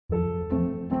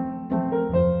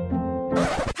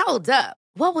Hold up.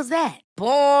 What was that?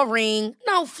 Boring.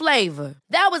 No flavor.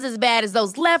 That was as bad as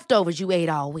those leftovers you ate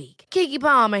all week. Keke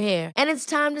Palmer here. And it's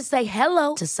time to say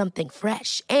hello to something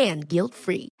fresh and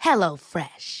guilt-free. Hello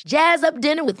Fresh. Jazz up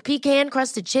dinner with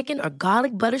pecan-crusted chicken or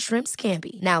garlic butter shrimp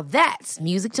scampi. Now that's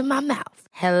music to my mouth.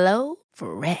 Hello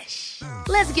Fresh.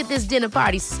 Let's get this dinner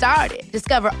party started.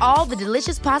 Discover all the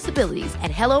delicious possibilities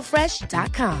at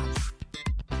hellofresh.com.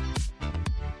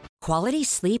 Quality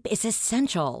sleep is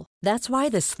essential. That's why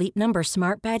the Sleep Number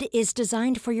Smart Bed is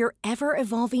designed for your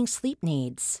ever-evolving sleep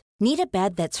needs. Need a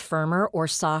bed that's firmer or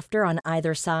softer on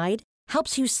either side?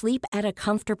 Helps you sleep at a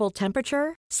comfortable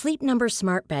temperature? Sleep Number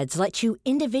Smart Beds let you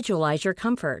individualize your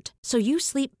comfort, so you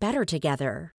sleep better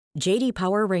together. J.D.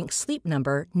 Power ranks Sleep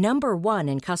Number number 1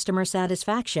 in customer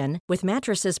satisfaction with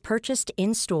mattresses purchased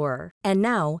in-store. And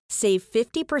now, save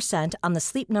 50% on the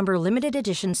Sleep Number Limited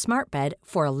Edition Smart Bed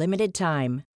for a limited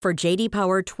time. For J.D.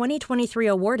 Power 2023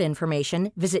 award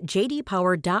information, visit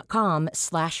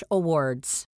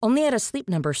jdpower.com/awards. Only at a Sleep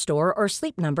Number store or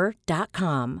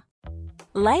sleepnumber.com.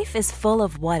 Life is full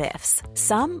of what-ifs.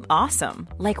 Some awesome,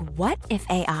 like what if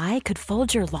AI could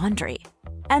fold your laundry?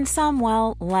 And some,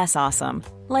 well, less awesome,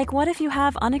 like what if you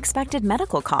have unexpected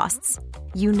medical costs?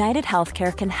 United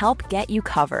Healthcare can help get you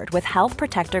covered with Health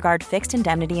Protector Guard fixed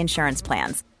indemnity insurance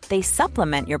plans. They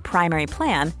supplement your primary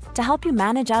plan to help you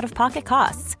manage out-of-pocket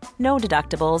costs. No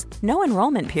deductibles, no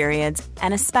enrollment periods,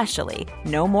 and especially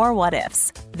no more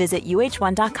what-ifs. Visit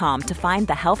uh1.com to find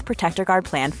the Health Protector Guard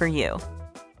plan for you.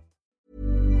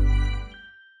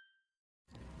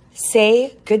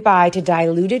 Say goodbye to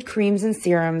diluted creams and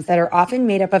serums that are often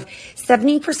made up of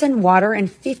 70% water and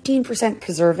 15%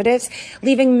 preservatives,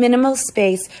 leaving minimal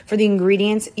space for the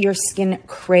ingredients your skin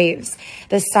craves.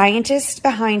 The scientists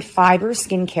behind Fiber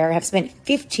Skincare have spent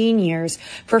 15 years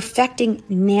perfecting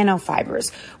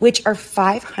nanofibers, which are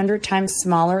 500 times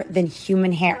smaller than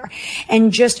human hair.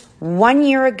 And just 1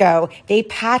 year ago, they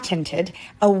patented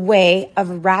a way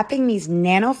of wrapping these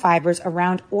nanofibers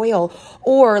around oil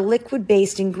or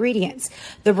liquid-based ingredients.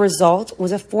 The result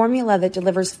was a formula that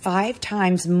delivers 5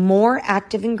 times more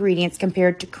active ingredients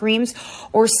compared to creams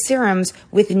or serums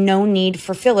with no need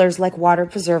for fillers like water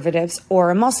preservatives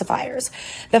or emulsifiers.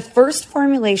 The first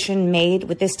formulation made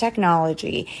with this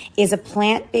technology is a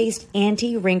plant-based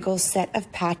anti-wrinkle set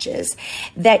of patches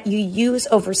that you use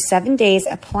over 7 days,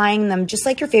 applying them just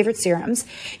like your favorite serums.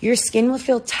 Your skin will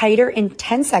feel tighter in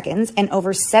 10 seconds, and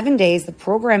over 7 days, the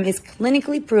program is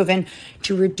clinically proven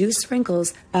to reduce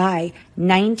wrinkles by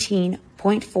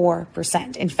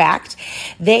 19.4%. In fact,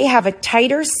 they have a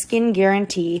tighter skin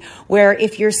guarantee where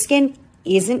if your skin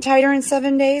isn't tighter in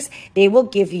 7 days, they will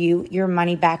give you your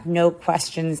money back, no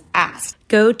questions asked.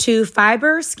 Go to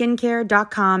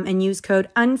fiberskincare.com and use code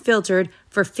UNFILTERED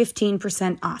for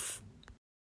 15% off.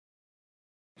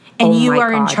 And you are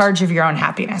in charge of your own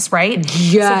happiness, right?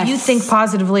 Yes. So if you think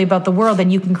positively about the world, then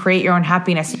you can create your own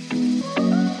happiness.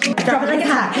 Drop it like it's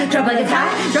hot. Drop it like it's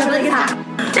hot. Drop it like it's hot.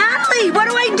 Natalie, what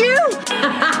do I do?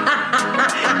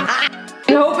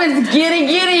 I hope it's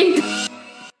giddy.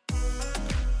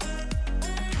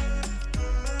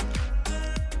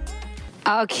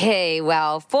 Okay,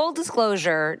 well, full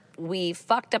disclosure, we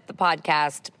fucked up the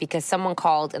podcast because someone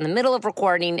called in the middle of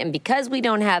recording, and because we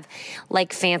don't have,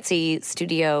 like, fancy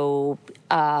studio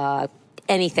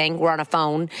anything, we're on a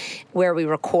phone where we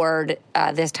record.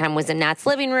 This time was in Nat's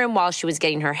living room while she was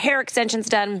getting her hair extensions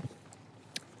done.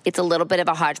 It's a little bit of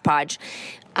a hodgepodge,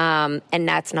 and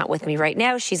Nat's not with me right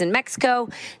now. She's in Mexico,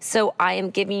 so I am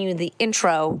giving you the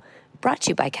intro brought to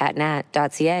you by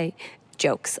catnat.ca.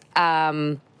 Jokes.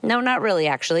 No, not really,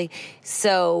 actually.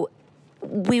 So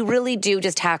we really do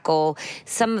just tackle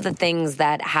some of the things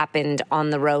that happened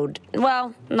on the road.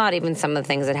 Well, not even some of the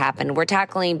things that happened. We're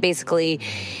tackling basically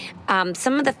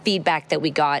some of the feedback that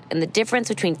we got and the difference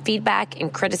between feedback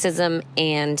and criticism.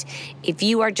 And if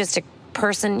you are just a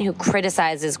person who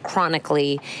criticizes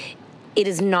chronically, it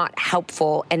is not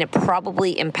helpful, and it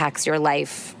probably impacts your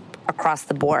life across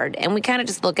the board. And we kind of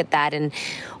just look at that and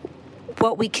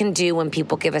what we can do when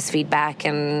people give us feedback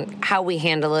and how we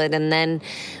handle it. And then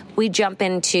we jump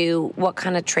into what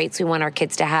kind of traits we want our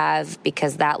kids to have,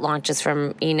 because that launches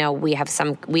from, we have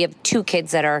 2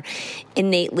 kids that are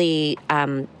innately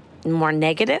more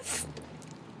negative,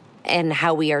 and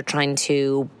how we are trying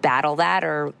to battle that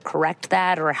or correct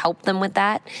that or help them with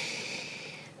that.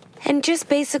 And just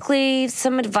basically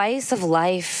some advice of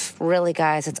life. Really,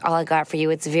 guys, that's all I got for you.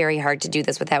 It's very hard to do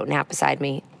this without Nat beside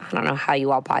me. I don't know how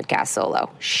you all podcast solo.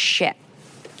 Shit.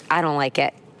 I don't like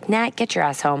it. Nat, get your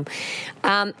ass home.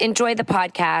 Enjoy the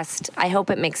podcast. I hope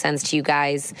it makes sense to you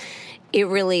guys. It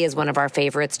really is one of our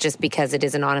favorites just because it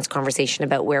is an honest conversation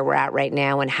about where we're at right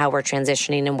now and how we're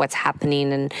transitioning and what's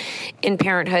happening in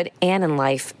parenthood and in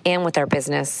life and with our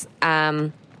business.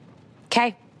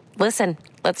 Okay, listen,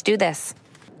 let's do this.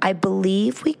 I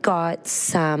believe we got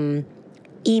some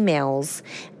emails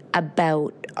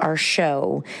about our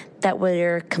show that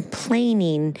were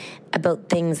complaining about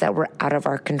things that were out of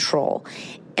our control.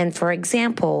 And for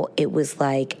example, it was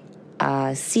like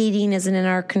seating isn't in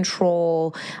our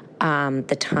control.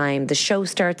 The time the show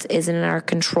starts isn't in our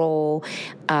control.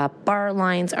 Bar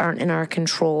lines aren't in our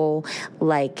control.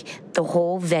 Like the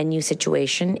whole venue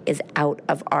situation is out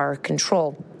of our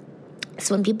control.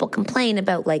 So when people complain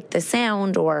about like the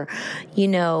sound or, you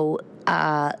know,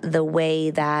 the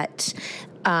way that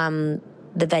the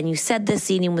venue said the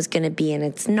seating was going to be and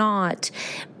it's not,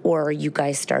 or you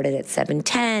guys started at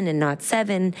 7:10 and not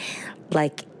 7,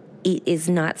 like it is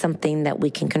not something that we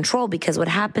can control, because what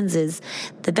happens is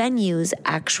the venues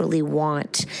actually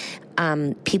want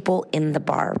people in the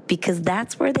bar because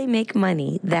that's where they make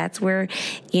money. That's where,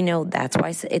 you know, that's why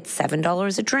it's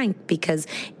 $7 a drink, because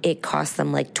it costs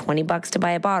them like $20 to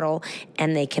buy a bottle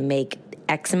and they can make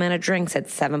X amount of drinks at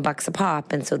 $7 a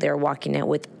pop. And so they're walking out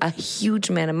with a huge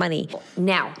amount of money.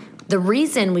 Now, the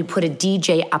reason we put a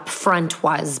DJ up front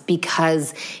was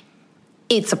because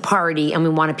it's a party and we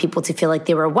wanted people to feel like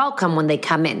they were welcome when they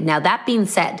come in. Now, that being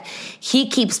said, he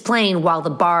keeps playing while the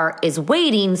bar is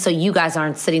waiting, so you guys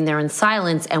aren't sitting there in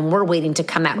silence and we're waiting to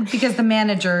come out. Because the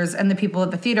managers and the people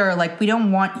at the theater are like, we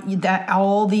don't want that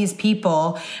all these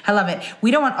people, I love it,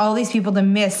 we don't want all these people to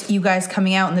miss you guys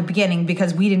coming out in the beginning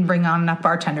because we didn't bring on enough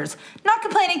bartenders. Not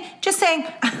complaining, just saying.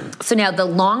 So now the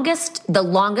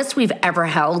longest we've ever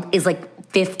held is like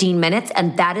 15 minutes,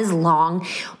 and that is long.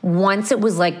 Once it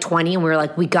was like 20 and we were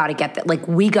like, we got to get that, like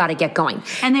we got to get going.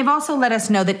 And they've also let us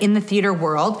know that in the theater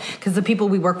world, because the people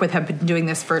we work with have been doing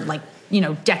this for like, you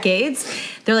know, decades,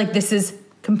 they're like, this is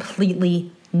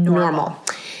completely normal.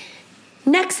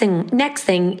 Next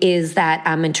thing is that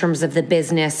in terms of the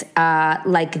business,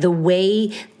 like the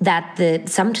way that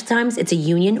sometimes it's a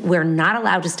union, we're not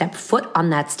allowed to step foot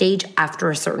on that stage after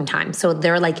a certain time. So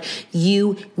they're like,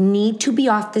 you need to be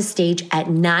off the stage at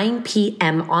 9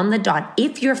 p.m. on the dot.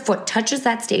 If your foot touches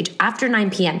that stage after 9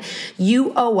 p.m.,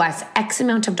 you owe us X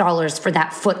amount of dollars for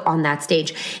that foot on that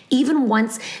stage. Even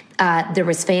once there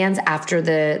was fans after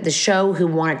the show who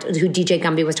DJ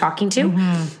Gumby was talking to.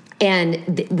 Mm-hmm.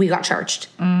 And we got charged.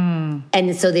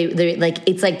 And so they're like,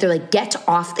 it's like, they're like, get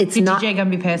off. It's Did not. DJ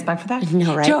Gumby pay us back for that?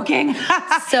 No, right? Joking.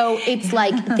 So it's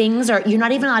like you're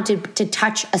not even allowed to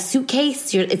touch a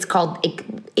suitcase. It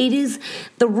is,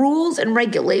 the rules and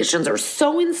regulations are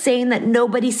so insane that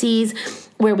nobody sees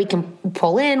where we can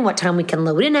pull in, what time we can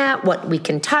load in at, what we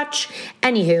can touch.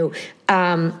 Anywho,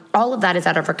 all of that is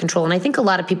out of our control. And I think a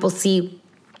lot of people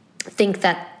think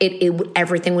that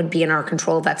everything would be in our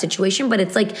control of that situation, but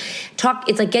it's like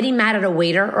getting mad at a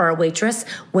waiter or a waitress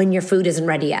when your food isn't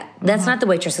ready yet. That's not the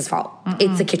waitress's fault.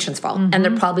 It's the kitchen's fault. And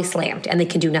they're probably slammed and they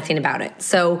can do nothing about it.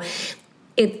 So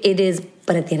it is,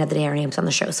 but at the end of the day, our name's on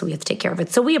the show, so we have to take care of it.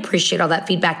 So we appreciate all that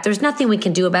feedback. There's nothing we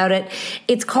can do about it.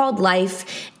 It's called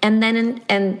life. And then,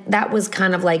 and that was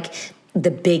kind of like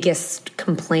the biggest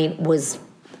complaint was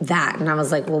that. And I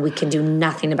was like, well, we can do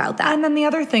nothing about that. And then the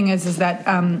other thing is that,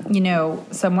 you know,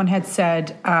 someone had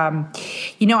said,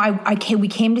 you know, we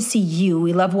came to see you.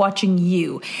 We love watching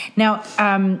you. Now,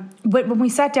 when we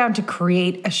sat down to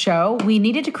create a show, we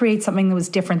needed to create something that was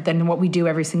different than what we do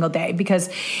every single day. Because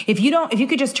if you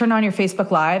could just turn on your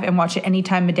Facebook Live and watch it any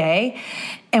time of day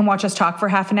and watch us talk for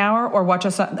half an hour or watch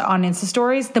us on Insta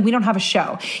stories, then we don't have a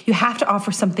show. You have to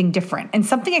offer something different and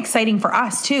something exciting for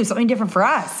us too, something different for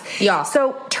us. Yeah.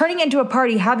 So turning into a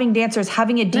party, having dancers,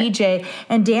 having a DJ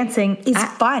and dancing is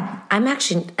fun. I'm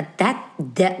actually,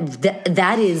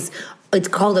 that is, it's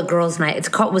called a girls' night. It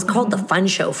was called the Fun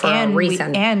Show for a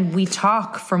reason. And we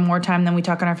talk for more time than we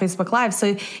talk on our Facebook Live. So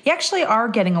you actually are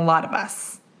getting a lot of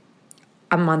us.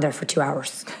 I'm on there for 2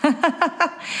 hours.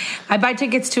 I buy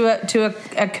tickets to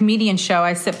a comedian show.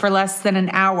 I sit for less than an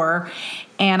hour,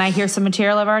 and I hear some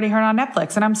material I've already heard on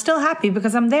Netflix, and I'm still happy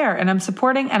because I'm there, and I'm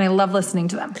supporting, and I love listening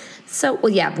to them. So,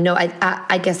 well, yeah, no,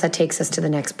 I guess that takes us to the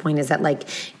next point is that, like,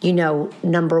 you know,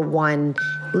 number one,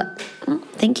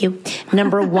 thank you.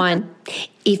 Number one,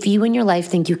 if you in your life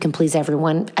think you can please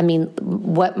everyone, I mean,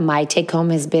 what my take home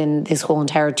has been this whole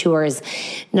entire tour is,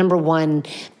 number one,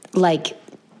 like,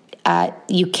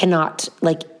 you cannot,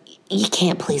 like, you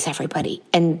can't please everybody.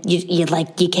 And you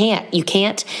can't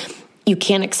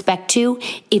expect to.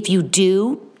 If you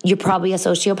do, you're probably a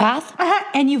sociopath.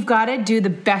 And you've got to do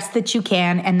the best that you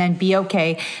can and then be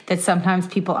okay that sometimes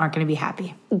people aren't going to be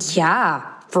happy.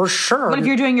 Yeah. for sure. But if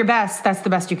you're doing your best, that's the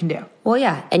best you can do. Well,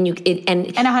 yeah. And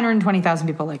 120,000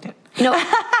 people liked it. No,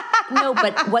 no,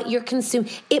 but what you're consuming,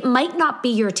 it might not be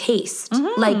your taste.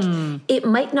 Like, it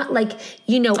might not, like,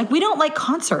 you know. Like, we don't like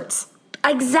concerts.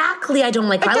 Exactly. I don't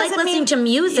like, I like listening to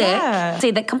music. Yeah.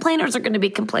 Say that complainers are going to be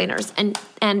complainers.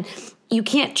 And you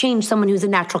can't change someone who's a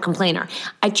natural complainer.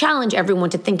 I challenge everyone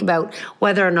to think about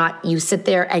whether or not you sit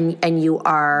there and you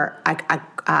are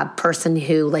a person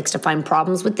who likes to find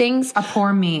problems with things. A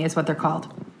poor me is what they're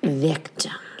called.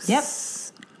 Victims. Yep.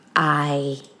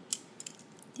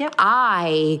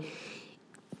 I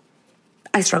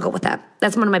struggle with that.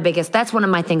 That's one of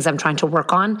my things I'm trying to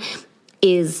work on,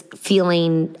 is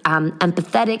feeling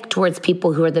empathetic towards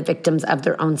people who are the victims of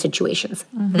their own situations.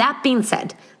 Mm-hmm. That being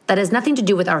said, that has nothing to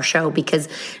do with our show, because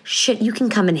shit, you can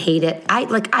come and hate it.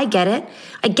 I get it.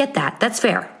 I get that. That's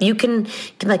fair. You can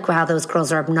be like, wow, those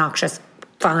girls are obnoxious.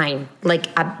 Fine.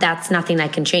 Like, that's nothing I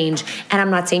can change. And I'm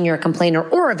not saying you're a complainer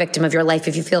or a victim of your life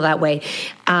if you feel that way.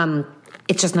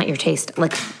 It's just not your taste.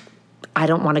 Like, I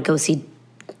don't want to go see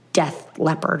Death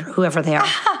Leopard, whoever they are.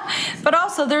 But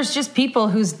also, there's just people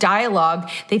whose dialogue,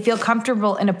 they feel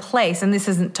comfortable in a place. And this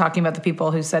isn't talking about the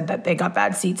people who said that they got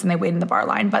bad seats and they waited in the bar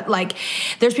line. But like,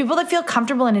 there's people that feel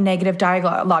comfortable in a negative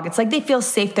dialogue. It's like they feel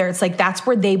safe there. It's like that's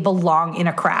where they belong in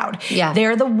a crowd. Yeah.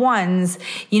 They're the ones,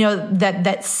 you know,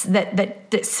 that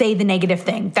say the negative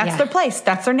thing. That's their place.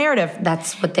 That's their narrative.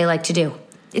 That's what they like to do.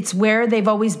 It's where they've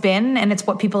always been, and it's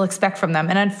what people expect from them.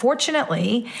 And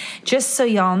unfortunately, just so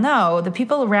y'all know, the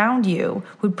people around you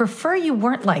would prefer you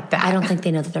weren't like that. I don't think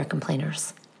they know that they're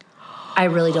complainers. I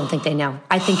really don't think they know.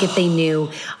 I think if they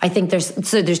knew, I think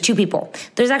there's two people.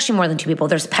 There's actually more than two people.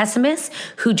 There's pessimists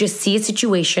who just see a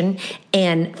situation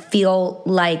and feel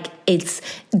like it's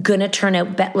gonna turn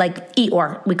out like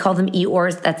Eeyore. We call them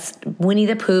Eeyores. That's Winnie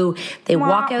the Pooh. They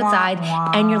walk outside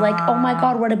and you're like, oh my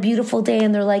God, what a beautiful day.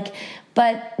 And they're like,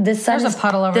 but the sun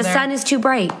sun is too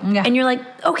bright. Yeah. And you're like,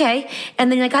 okay. And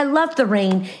then you're like, I love the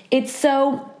rain. It's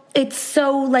so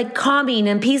like calming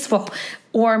and peaceful.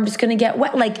 Or I'm just going to get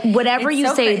wet. Like, whatever it's you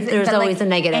so say, crazy. There's always a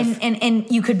negative.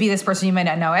 And you could be this person, you might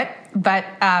not know it, but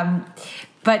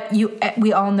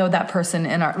we all know that person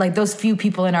in our, like, those few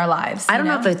people in our lives. I don't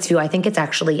know if it's few. I think it's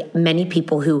actually many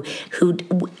people who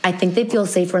I think they feel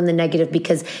safer in the negative,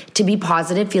 because to be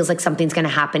positive feels like something's going to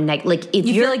happen. Like, if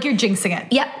you feel like you're jinxing it.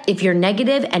 Yeah. If you're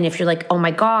negative and if you're like, oh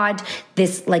my God,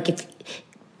 this, like,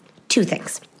 two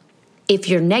things. If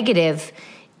you're negative,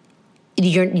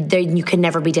 you can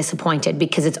never be disappointed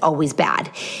because it's always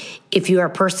bad. If you're a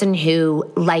person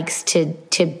who likes to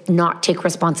not take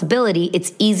responsibility,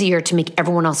 it's easier to make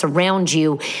everyone else around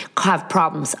you have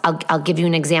problems. I'll give you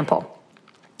an example.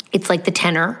 It's like the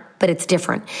tenor, but it's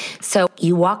different. So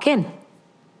you walk in,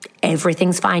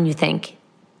 everything's fine, you think.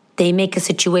 They make a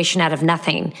situation out of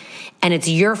nothing, and it's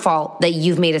your fault that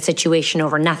you've made a situation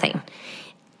over nothing.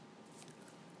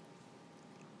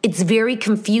 It's very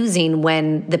confusing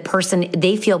when the person,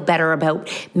 they feel better about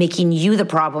making you the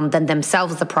problem than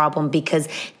themselves the problem, because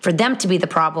for them to be the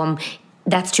problem,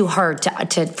 that's too hard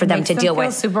for them to deal with.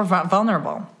 Makes them feel super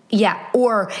vulnerable. Yeah,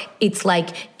 or it's like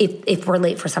if we're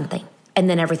late for something and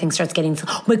then everything starts getting,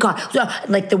 oh my God,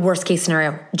 like the worst case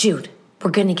scenario, Jude, we're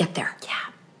going to get there. Yeah.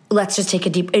 Let's just take a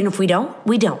deep, and if we don't,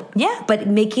 we don't. Yeah. But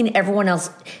making everyone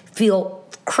else feel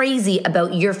crazy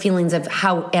about your feelings of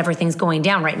how everything's going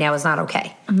down right now is not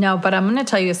okay. No, but I'm going to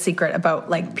tell you a secret about,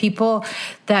 like, people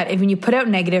that when you put out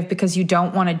negative because you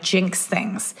don't want to jinx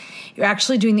things, you're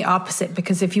actually doing the opposite,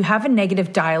 because if you have a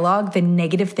negative dialogue, then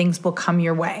negative things will come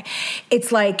your way.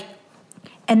 It's like,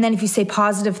 and then if you say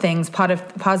positive things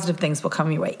will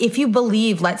come your way. If you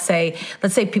believe, let's say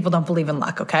people don't believe in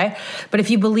luck, okay? But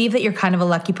if you believe that you're kind of a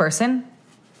lucky person,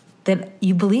 then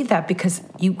you believe that because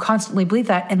you constantly believe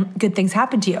that, and good things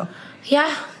happen to you.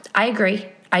 Yeah, I agree.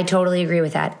 I totally agree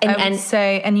with that.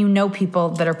 And you know people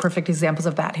that are perfect examples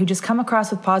of that, who just come across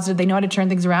with positive, they know how to turn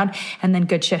things around, and then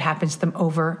good shit happens to them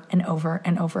over and over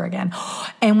and over again.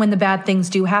 And when the bad things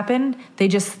do happen, they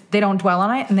don't dwell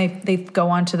on it, and they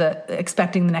go on to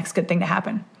expecting the next good thing to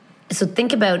happen. So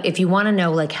think about, if you want to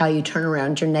know, like, how you turn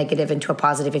around your negative into a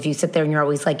positive, if you sit there and you're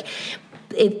always like,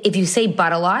 if you say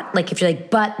but a lot, like if you're like,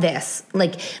 but this,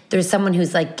 like there's someone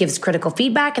who's like gives critical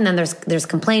feedback, and then there's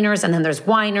complainers, and then there's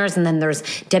whiners, and then there's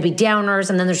Debbie Downers,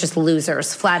 and then there's just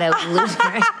losers, flat out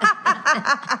losers.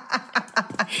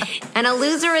 And a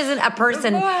loser isn't a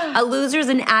person. A loser is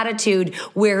an attitude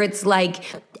where it's like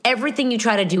everything you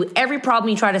try to do, every problem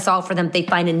you try to solve for them, they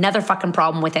find another fucking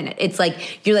problem within it. It's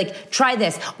like, you're like, try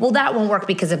this. Well, that won't work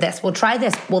because of this. Well, try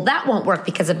this. Well, that won't work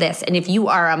because of this. And if you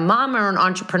are a mom or an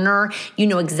entrepreneur, you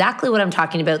know exactly what I'm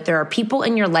talking about. There are people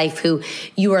in your life who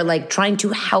you are like trying to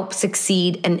help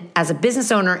succeed. And as a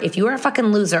business owner, if you are a fucking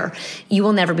loser, you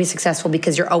will never be successful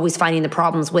because you're always finding the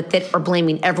problems with it or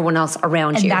blaming everyone else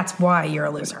around you. And that's why you're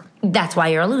a loser. That's why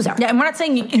you're a loser. Yeah, and we're not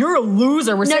saying you're a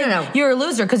loser. We're saying you're a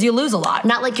loser because you lose a lot.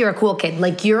 Not like you're a cool kid.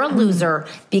 Like you're a loser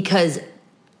because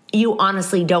you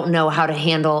honestly don't know how to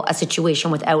handle a situation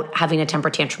without having a temper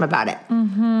tantrum about it.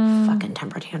 Fucking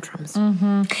temper tantrums. You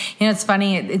know, it's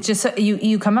funny. It's just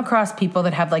you come across people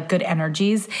that have like good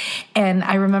energies. And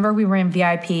I remember we were in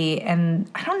VIP,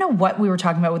 and I don't know what we were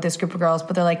talking about with this group of girls,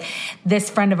 but they're like, this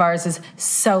friend of ours is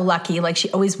so lucky. Like she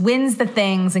always wins the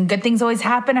things, and good things always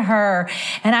happen to her.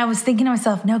 And I was thinking to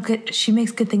myself, no, good. She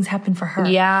makes good things happen for her.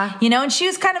 Yeah, you know. And she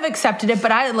was kind of accepted it,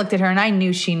 but I looked at her and I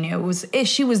knew she knew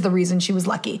she was the reason she was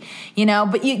lucky. You know,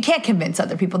 but you can't convince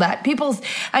other people that. People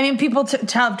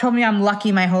told me I'm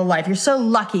lucky my whole life. You're so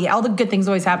lucky. All the good things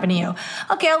always happen to you.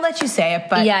 Okay, I'll let you say it,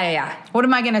 but yeah. What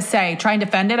am I going to say? Try and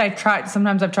defend it?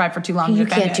 Sometimes I've tried for too long to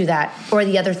defend it. You can't do that. Or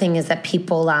the other thing is that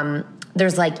people,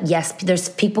 there's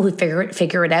people who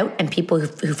figure it out, and people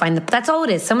who find that's all it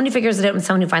is. Someone who figures it out and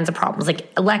someone who finds the problems.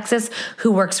 Like Alexis,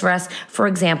 who works for us, for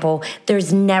example,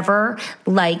 there's never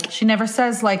like... She never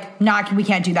says like, nah, we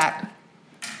can't do that.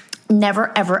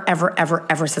 Never, ever, ever, ever,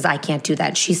 ever says, I can't do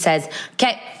that. She says,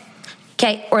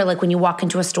 okay. Or like when you walk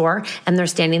into a store and they're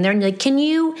standing there and you're like, can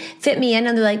you fit me in?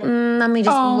 And they're like, let me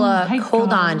just look.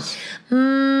 Hold on.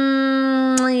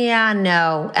 Yeah,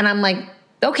 no. And I'm like,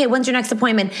 okay, when's your next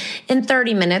appointment? In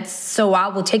 30 minutes. So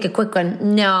we'll take a quick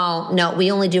one. No, we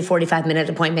only do 45-minute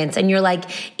appointments. And you're like,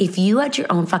 if you had your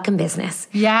own fucking business,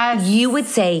 yes, you would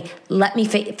say, let me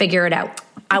figure it out.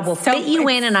 I will fit you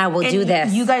in and I will do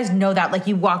this. You guys know that. Like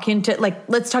you walk into, like,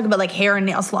 let's talk about like hair and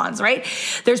nail salons, right?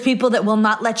 There's people that will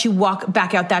not let you walk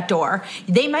back out that door.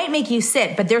 They might make you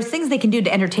sit, but there's things they can do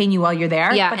to entertain you while you're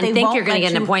there. Yeah, but and they think won't you're going to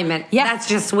get an appointment. Yeah. That's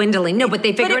just swindling. No, but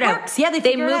they figure it out. Works. Yeah,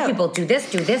 they move it out. People, do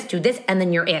this, and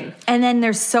then you're in. And then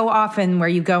there's so often where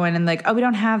you go in and like, oh, we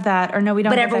don't have that, or no, we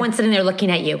don't. But have everyone's sitting there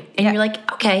looking at you, and you're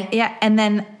like, okay. Yeah, and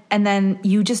then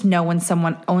you just know when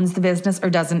someone owns the business or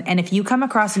doesn't. And if you come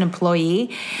across an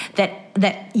employee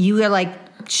that you are like,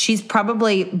 she's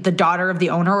probably the daughter of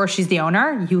the owner or she's the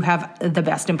owner, you have the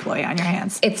best employee on your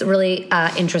hands. It's really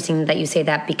interesting that you say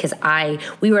that because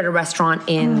we were at a restaurant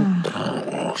in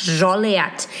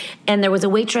Joliet, and there was a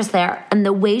waitress there, and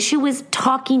the way she was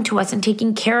talking to us and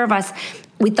taking care of us,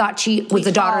 we thought she was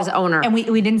the daughter's owner. And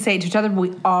we didn't say it to each other, but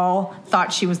we all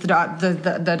thought she was the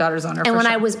daughter's owner. And when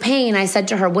I was paying, I said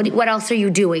to her, what else are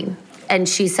you doing? And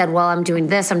she said, well, I'm doing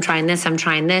this, I'm trying this, I'm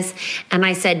trying this. And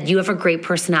I said, you have a great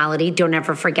personality. Don't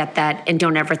ever forget that. And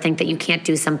don't ever think that you can't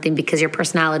do something because your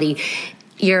personality,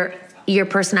 your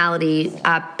personality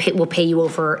will pay you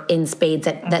over in spades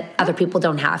that other people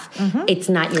don't have. Mm-hmm. It's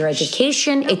not your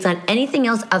education. It's not anything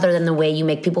else other than the way you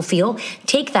make people feel.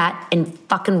 Take that and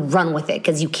fucking run with it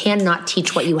because you cannot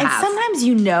teach what you have. And sometimes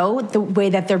you know the way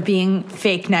that they're being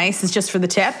fake nice is just for the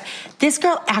tip. This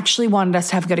girl actually wanted us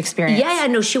to have a good experience. Yeah,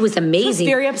 no, she was amazing. She was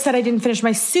very upset I didn't finish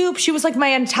my soup. She was like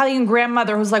my Italian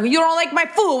grandmother who's like, you don't like my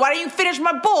food. Why don't you finish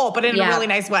my bowl? But in a really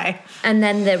nice way. And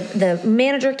then the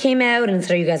manager came out and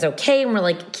said, are you guys okay? And we're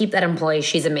like, keep that employee.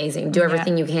 She's amazing. Do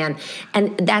everything you can.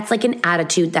 And that's like an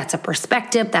attitude. That's a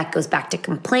perspective. That goes back to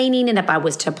complaining. And if I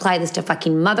was to apply this to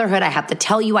fucking motherhood, I have to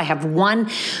tell you, I have one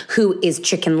who is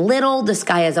Chicken Little. The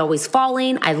sky is always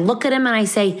falling. I look at him and I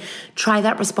say, try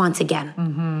that response again.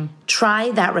 Mm-hmm.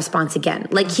 Try that response again.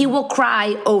 Like he will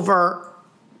cry over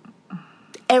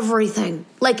everything.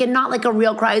 Like, and not like a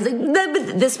real cry. He's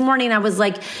like, this morning I was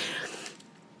like,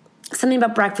 something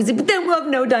about breakfast, but then we'll have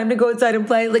no time to go outside and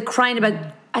play. Like crying about,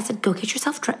 I said, go get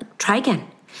yourself, try again.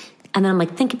 And then I'm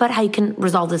like, think about how you can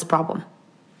resolve this problem.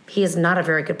 He is not a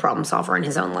very good problem solver in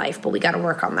his own life, but we got to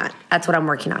work on that. That's what I'm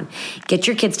working on. Get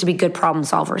your kids to be good problem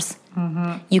solvers.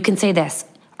 Mm-hmm. You can say this.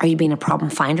 Are you being a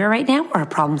problem finder right now or a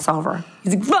problem solver?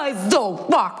 He's like, go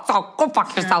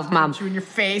fuck yourself, Mom. You in your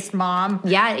face, Mom.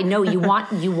 Yeah, no, you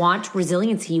want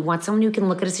resiliency. You want someone who can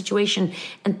look at a situation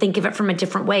and think of it from a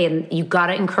different way. And you got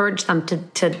to encourage them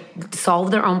to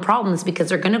solve their own problems because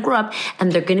they're going to grow up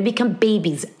and they're going to become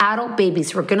babies, adult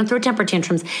babies who are going to throw temper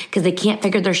tantrums because they can't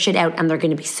figure their shit out. And they're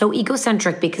going to be so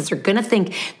egocentric because they're going to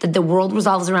think that the world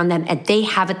revolves around them and they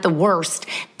have it the worst.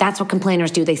 That's what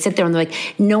complainers do. They sit there and they're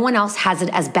like, no one else has it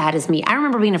as bad as me. I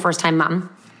remember being a first-time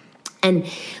mom. And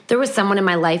there was someone in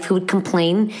my life who would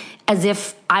complain as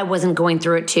if I wasn't going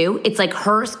through it too. It's like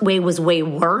her way was way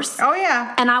worse. Oh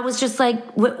yeah. And I was just like,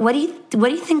 what do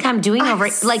you think I'm doing over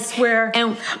it? Like, swear,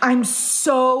 and I'm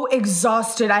so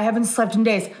exhausted. I haven't slept in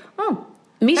days. Oh,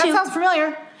 me too. That sounds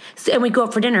familiar. So, and we'd go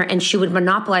out for dinner, and she would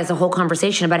monopolize the whole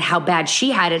conversation about how bad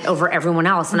she had it over everyone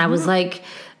else. And I was like,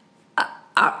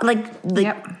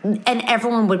 yep. And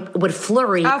everyone would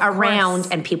flurry around,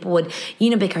 and people would,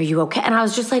 be like, are you okay? And I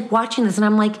was just like watching this, and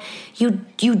I'm like,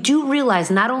 you do realize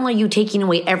not only are you taking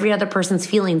away every other person's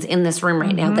feelings in this room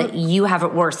right now, that you have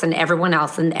it worse than everyone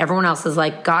else, and everyone else is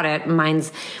like, got it,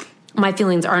 my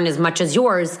feelings aren't as much as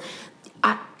yours.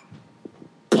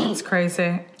 It's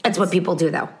crazy. That's what people do,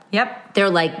 though. Yep. They're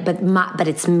like, but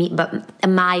it's me, but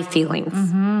my feelings.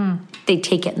 They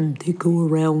take it and they go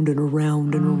around and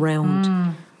around and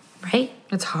around. Right?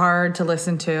 It's hard to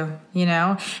listen to,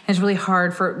 And it's really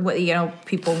hard for,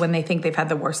 people when they think they've had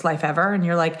the worst life ever. And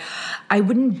you're like, I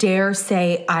wouldn't dare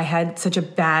say I had such a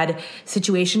bad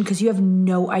situation because you have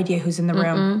no idea who's in the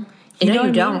room.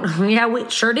 You don't. Yeah, we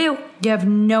sure do. You have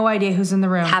no idea who's in the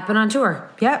room. Happened on tour.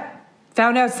 Yep.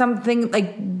 Found out something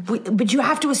but you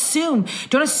have to assume.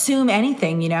 Don't assume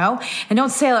anything, and don't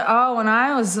say like, oh, when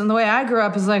I was, and the way I grew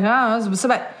up is like, oh, it was so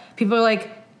bad. People are like,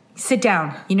 sit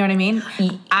down. You know what I mean?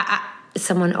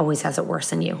 Someone always has it worse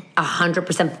than you.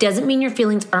 100%. Doesn't mean your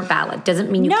feelings aren't valid. Doesn't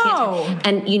mean you can't.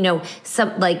 And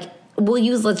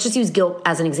let's just use guilt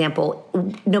as an example.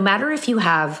 No matter if you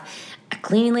have a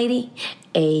cleaning lady,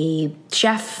 a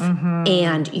chef,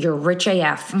 and you're rich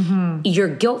AF, your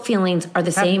guilt feelings are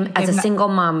the same as a single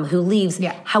mom who leaves.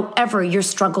 Yeah. However, your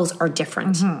struggles are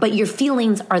different, but your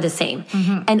feelings are the same.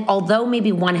 And although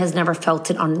maybe one has never felt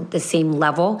it on the same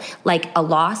level, like a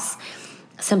loss,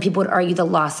 some people would argue the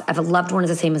loss of a loved one is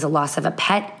the same as a loss of a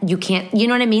pet. You can't, you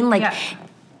know what I mean? Like,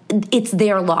 it's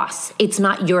their loss. It's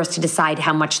not yours to decide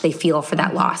how much they feel for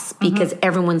that loss, because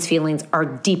everyone's feelings are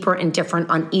deeper and different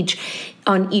on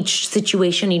each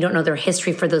situation. You don't know their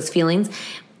history for those feelings,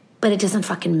 but it doesn't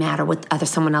fucking matter what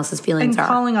someone else's feelings are. And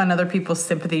calling on other people's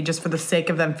sympathy just for the sake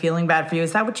of them feeling bad for you,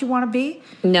 is that what you want to be?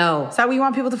 No. Is that what you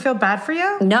want people to feel bad for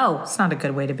you? No. It's not a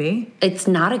good way to be. It's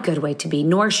not a good way to be,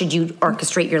 nor should you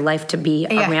orchestrate your life to be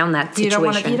around that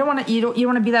situation. You don't want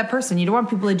to be that person. You don't want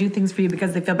people to do things for you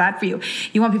because they feel bad for you.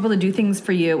 You want people to do things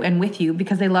for you and with you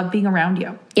because they love being around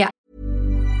you. Yeah.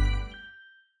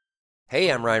 Hey,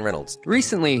 I'm Ryan Reynolds.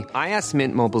 Recently, I asked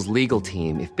Mint Mobile's legal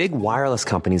team if big wireless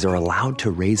companies are allowed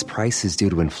to raise prices due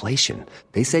to inflation.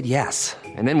 They said yes.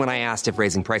 And then when I asked if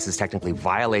raising prices technically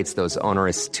violates those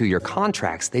onerous 2-year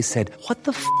contracts, they said, what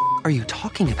the f*** are you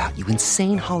talking about, you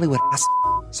insane Hollywood ass f-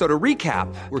 So to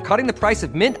recap, we're cutting the price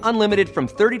of Mint Unlimited from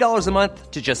 $30 a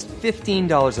month to just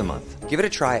 $15 a month. Give it a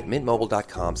try at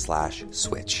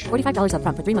mintmobile.com/switch. $45 up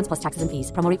front for 3 months plus taxes and fees.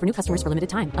 Promo rate for new customers for limited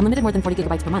time. Unlimited more than 40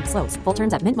 gigabytes per month. Slows full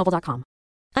terms at mintmobile.com.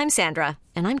 I'm Sandra,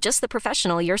 and I'm just the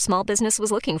professional your small business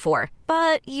was looking for.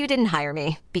 But you didn't hire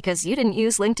me because you didn't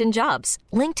use LinkedIn Jobs.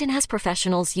 LinkedIn has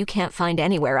professionals you can't find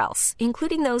anywhere else,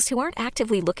 including those who aren't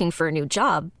actively looking for a new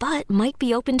job, but might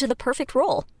be open to the perfect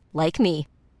role, like me.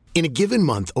 In a given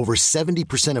month, over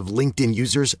 70% of LinkedIn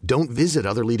users don't visit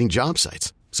other leading job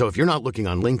sites. So if you're not looking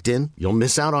on LinkedIn, you'll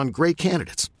miss out on great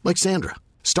candidates like Sandra.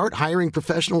 Start hiring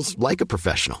professionals like a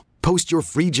professional. Post your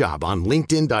free job on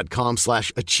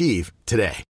linkedin.com/achieve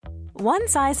today. One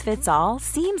size fits all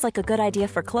seems like a good idea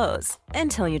for clothes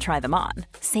until you try them on.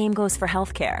 Same goes for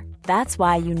healthcare. That's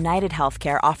why United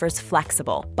Healthcare offers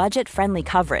flexible, budget-friendly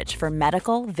coverage for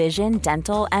medical, vision,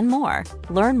 dental, and more.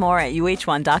 Learn more at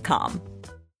uh1.com.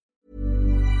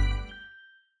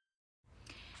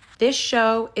 This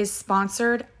show is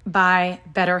sponsored by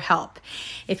BetterHelp.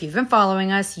 If you've been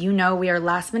following us, you know we are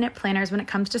last-minute planners when it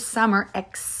comes to summer,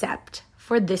 except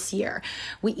for this year.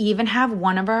 We even have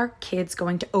one of our kids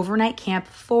going to overnight camp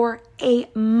for a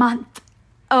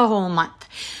whole month.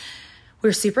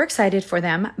 We're super excited for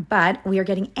them, but we are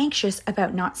getting anxious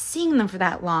about not seeing them for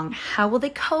that long. How will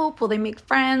they cope? Will they make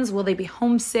friends? Will they be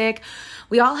homesick?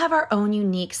 We all have our own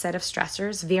unique set of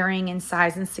stressors, varying in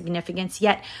size and significance,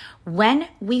 yet when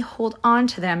we hold on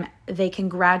to them, they can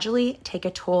gradually take a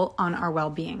toll on our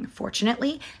well-being.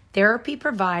 Fortunately, therapy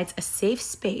provides a safe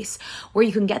space where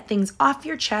you can get things off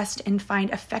your chest and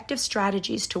find effective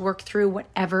strategies to work through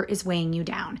whatever is weighing you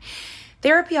down.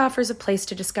 Therapy offers a place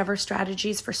to discover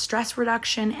strategies for stress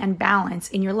reduction and balance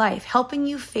in your life, helping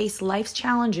you face life's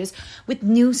challenges with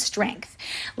new strength.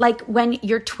 Like when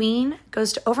your tween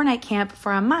goes to overnight camp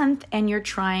for a month and you're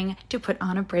trying to put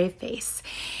on a brave face.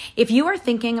 If you are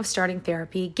thinking of starting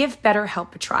therapy, give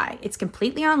BetterHelp a try. It's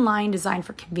completely online, designed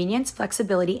for convenience,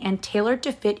 flexibility, and tailored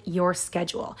to fit your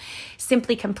schedule.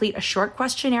 Simply complete a short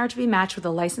questionnaire to be matched with a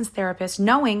licensed therapist,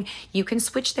 knowing you can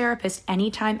switch therapists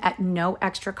anytime at no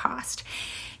extra cost.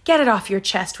 Get it off your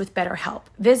chest with BetterHelp.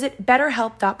 Visit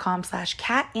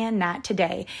betterhelp.com/catandnat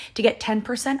today to get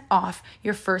 10% off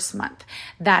your first month.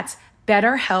 That's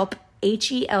BetterHelp,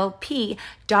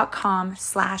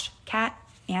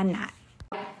 HELP.com/catandnat.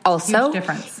 Also, Huge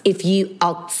difference. if you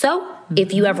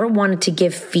ever wanted to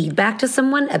give feedback to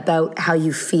someone about how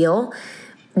you feel,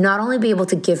 not only be able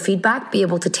to give feedback, be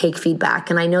able to take feedback.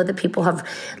 And I know that people have,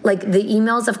 like, the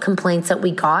emails of complaints that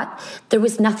we got, there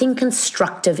was nothing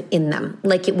constructive in them.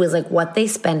 Like, it was like what they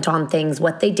spent on things,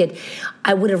 what they did.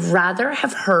 I would have rather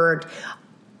have heard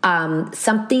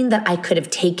something that I could have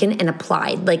taken and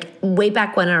applied. Like, way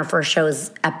back when our first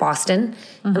shows at Boston,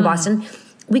 in Boston,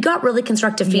 we got really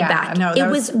constructive feedback. Yeah,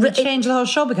 no, we changed the whole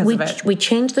show because of it. We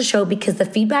changed the show because the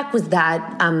feedback was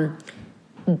not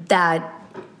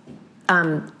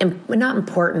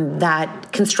important,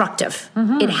 that constructive.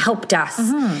 It helped us.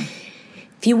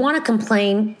 If you want to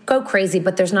complain, go crazy,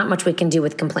 but there's not much we can do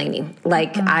with complaining.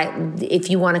 Like, if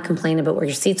you want to complain about where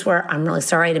your seats were, I'm really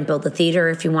sorry I didn't build the theater.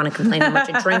 If you want to complain how much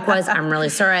a drink was, I'm really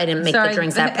sorry I didn't make the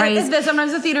drinks that price.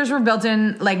 Sometimes the theaters were built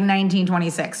in like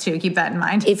 1926 too. Keep that in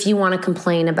mind. If you want to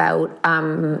complain about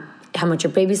how much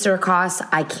your babysitter costs,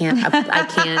 I can't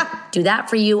do that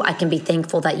for you. I can be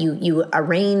thankful that you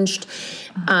arranged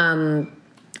to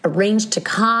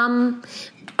come.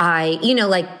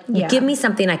 Give me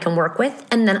something I can work with,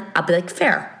 and then I'll be like,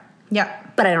 fair. Yeah.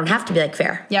 But I don't have to be like,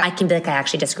 fair. Yeah. I can be like, I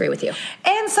actually disagree with you.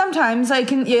 And sometimes I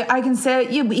can say,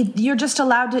 you're just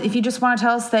allowed to, if you just want to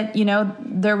tell us that,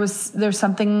 there's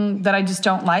something that I just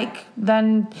don't like,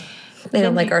 then... They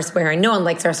don't like our swearing. No one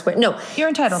likes our swearing. No. You're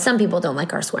entitled. Some people don't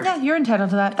like our swearing. Yeah, you're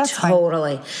entitled to that. That's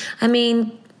totally fine. I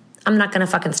mean, I'm not going to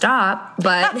fucking stop,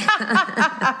 but...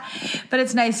 But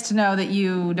it's nice to know that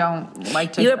you don't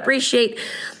like to... You appreciate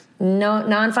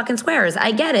non-fucking swears.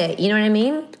 I get it. You know what I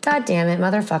mean? God damn it,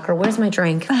 motherfucker. Where's my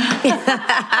drink?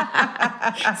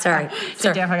 Sorry.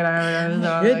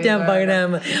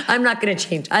 I'm not going to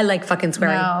change. I like fucking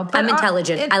swearing. No, I'm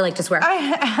intelligent. I like to swear.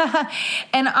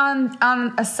 And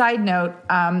on a side note,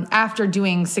 after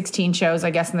doing 16 shows, I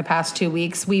guess, in the past 2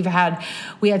 weeks, we had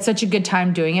such a good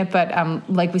time doing it. But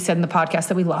like we said in the podcast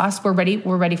that we lost, we're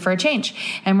ready for a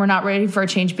change. And we're not ready for a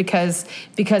change because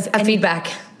of feedback.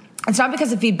 It's not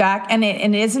because of feedback, and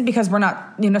it isn't because we're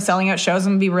not, selling out shows.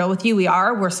 I'm going to be real with you.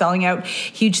 We're selling out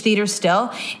huge theaters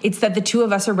still. It's that the two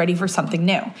of us are ready for something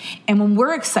new. And when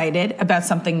we're excited about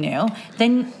something new,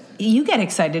 then you get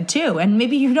excited too. And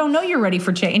maybe you don't know you're ready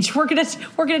for change. We're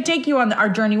gonna take you on our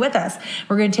journey with us.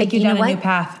 We're going to take you down a new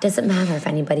path. Doesn't matter if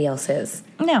anybody else is.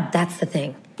 No. That's the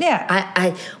thing.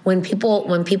 Yeah. When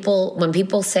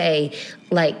people say,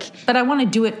 like, but I want to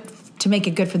do it to make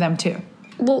it good for them too.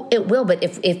 Well, it will, but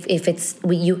if it's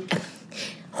you,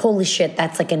 holy shit,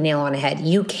 that's like a nail on the head.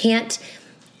 You can't.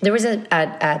 There was an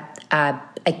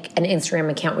Instagram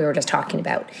account we were just talking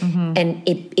about, and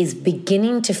it is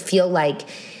beginning to feel like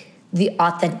the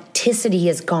authenticity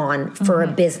is gone for a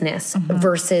business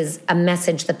versus a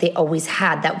message that they always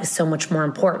had that was so much more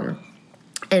important.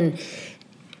 And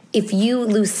if you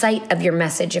lose sight of your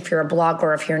message, if you're a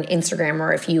blogger, if you're an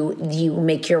Instagrammer, if you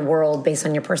make your world based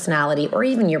on your personality or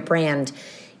even your brand,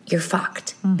 you're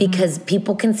fucked. Because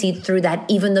people can see through that,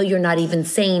 even though you're not even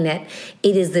saying it.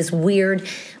 It is this weird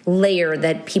layer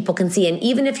that people can see. And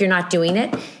even if you're not doing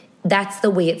it, that's the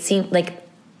way it seems. Like,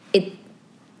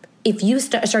 if you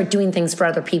start doing things for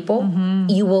other people,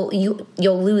 you'll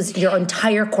lose your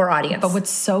entire core audience. But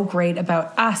what's so great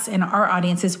about us and our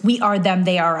audience is we are them,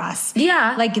 they are us.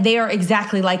 Yeah, like they are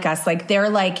exactly like us. Like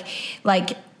they're like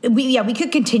we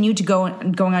could continue to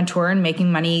going on tour and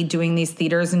making money doing these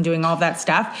theaters and doing all that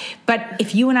stuff. But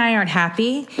if you and I aren't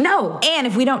happy, no, and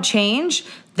if we don't change,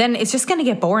 then it's just going to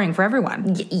get boring for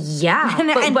everyone. Yeah.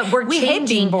 But we're changing. Hate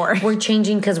being bored. We're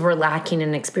changing because we're lacking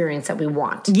an experience that we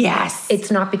want. Yes.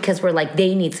 It's not because we're like,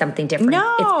 they need something different.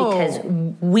 No. It's because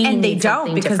we and need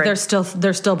something because different.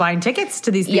 they're still buying tickets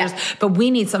to these theaters, but we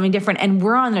need something different. And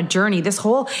we're on a journey. This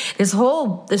whole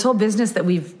business that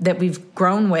we've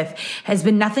grown with has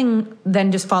been nothing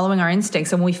than just following our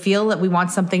instincts. And when we feel that we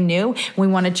want something new, we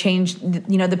want to change,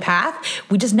 the path,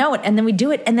 we just know it. And then we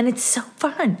do it. And then it's so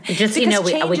fun. Just,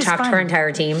 we talked to our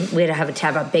entire team. We had to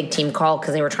have a big team call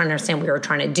because they were trying to understand what we were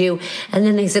trying to do. And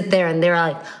then they sit there and they're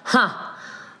like, all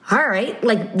right.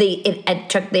 Like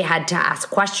they had to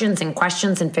ask questions and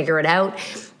figure it out.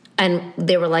 And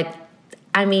they were like,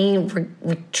 I mean,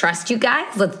 we trust you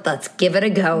guys. Let's give it a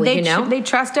go, They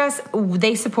trust us.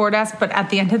 They support us. But at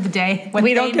the end of the day,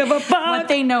 we don't give a fuck. What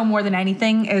they know more than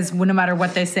anything is no matter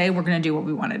what they say, we're going to do what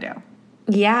we want to do.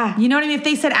 Yeah. You know what I mean? If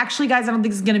they said, actually, guys, I don't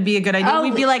think this is going to be a good idea,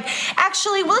 we'd be like,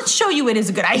 actually, well, let's show you it is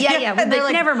a good idea. Yeah. And they're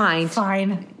like, never mind.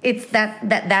 Fine. It's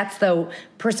that's the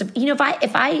person. You know,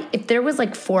 if there was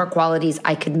like 4 qualities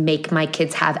I could make my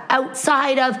kids have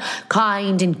outside of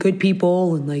kind and good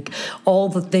people and like all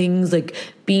the things like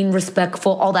being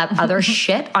respectful, all that other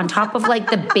shit on top of like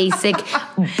the basic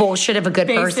bullshit of a good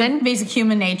person. Basic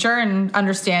human nature and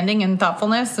understanding and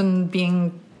thoughtfulness and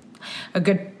being a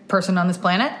good person on this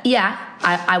planet. Yeah.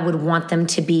 I would want them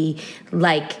to be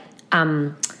like,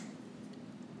 not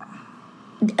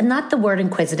the word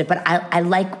inquisitive, but I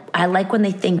like when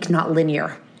they think not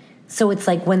linear. So it's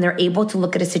like when they're able to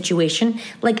look at a situation,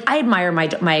 like I admire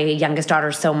my youngest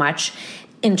daughter so much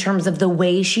in terms of the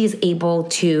way she is able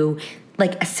to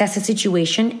like assess a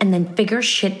situation and then figure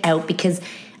shit out, because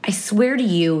I swear to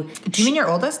you. Do you mean your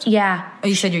oldest? Yeah. Oh,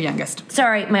 you said your youngest.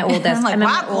 Sorry, my oldest. I'm like,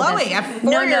 wow, Chloe, I'm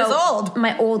 4 years old.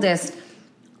 My oldest,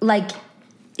 like,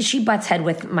 she butts head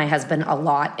with my husband a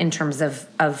lot in terms of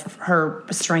her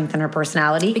strength and her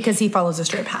personality. Because he follows a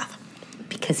straight path.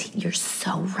 Because you're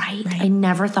so right. I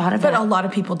never thought of it. But a lot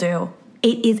of people do.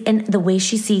 It is, and the way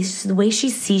she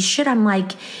sees shit, I'm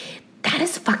like, that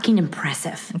is fucking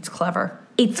impressive. It's clever.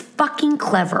 It's fucking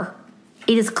clever.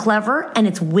 It is clever and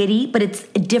it's witty, but it's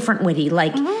a different witty.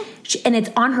 Like, and it's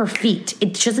on her feet.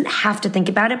 She doesn't have to think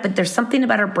about it, but there's something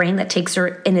about her brain that takes her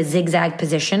in a zigzag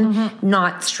position,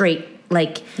 not straight.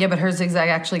 Like, yeah, but her zigzag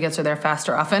actually gets her there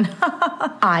faster often.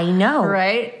 I know,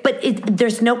 right? But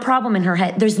there's no problem in her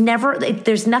head. There's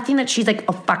nothing that she's like,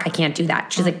 oh fuck, I can't do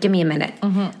that. She's like, give me a minute,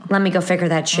 let me go figure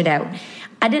that shit out.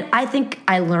 I think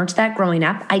I learned that growing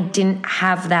up. I didn't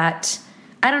have that.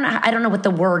 I don't know what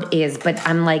the word is, but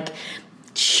I'm like,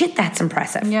 shit, that's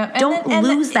impressive. Yeah, don't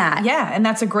lose that. Yeah, and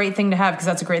that's a great thing to have, because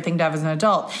that's a great thing to have as an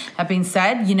adult. That being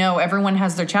said, everyone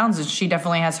has their challenges. She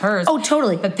definitely has hers. Oh,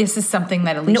 totally. But this is something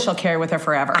that at least she'll carry with her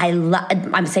forever.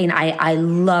 I'm saying I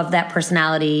love that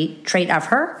personality trait of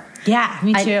her. Yeah,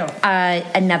 me too.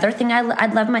 Another thing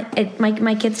I'd love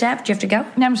my kids to have. Do you have to go?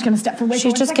 No, I'm just going to step away.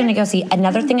 She's just going to go see.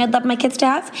 Another thing I'd love my kids to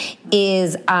have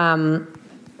is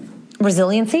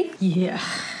resiliency. Yeah.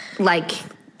 Like,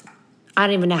 I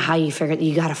don't even know how you figure it.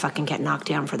 You got to fucking get knocked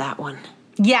down for that one.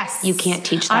 Yes. You can't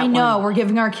teach that I know. one. We were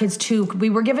giving our kids too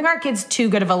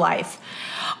good of a life.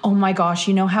 Oh my gosh,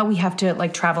 you know how we have to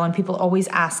like travel and people always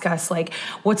ask us like,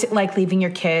 what's it like leaving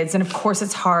your kids? And of course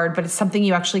it's hard, but it's something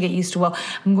you actually get used to. Well,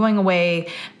 I'm going away.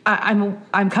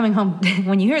 I'm coming home.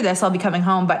 When you hear this, I'll be coming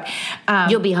home, but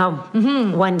you'll be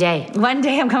home one day. One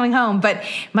day I'm coming home, but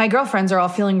my girlfriends are all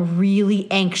feeling really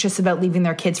anxious about leaving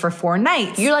their kids for 4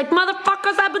 nights. You're like,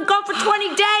 motherfuckers, I've been gone for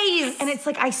 20 days. And it's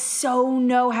like, I so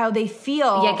know how they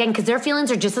feel. Yeah, again, because their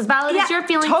feelings are just as valid as your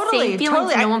feelings. Totally, same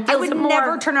feelings. totally. No one feels I would it more.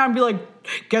 never turn around and be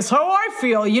like, guess how I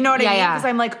feel? You know what I mean? Yeah. Because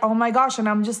I'm like, oh my gosh. And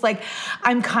I'm just like,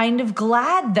 I'm kind of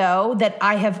glad though that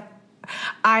I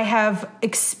have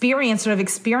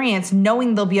experienced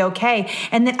knowing they'll be okay,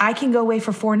 and that I can go away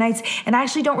for 4 nights and I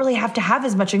actually don't really have to have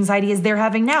as much anxiety as they're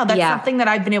having now. That's something that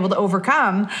I've been able to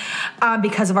overcome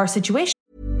because of our situation.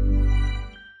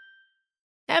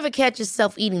 Ever catch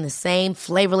yourself eating the same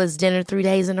flavorless dinner 3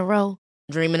 days in a row?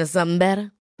 Dreaming of something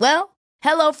better? Well,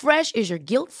 HelloFresh is your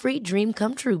guilt-free dream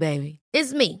come true, baby.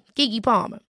 It's me, Keke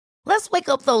Palmer. Let's wake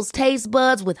up those taste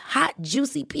buds with hot,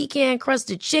 juicy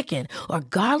pecan-crusted chicken or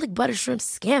garlic butter shrimp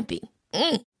scampi.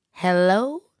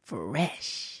 Hello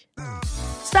Fresh.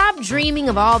 Stop dreaming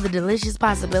of all the delicious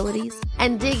possibilities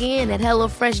and dig in at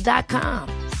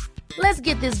HelloFresh.com. Let's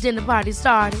get this dinner party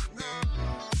started.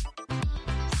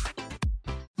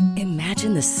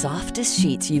 Imagine the softest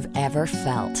sheets you've ever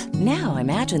felt. Now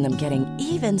imagine them getting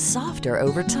even softer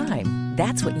over time.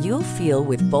 That's what you'll feel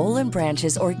with Boll &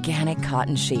 Branch's organic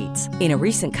cotton sheets. In a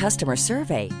recent customer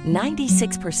survey,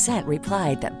 96%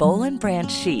 replied that Boll &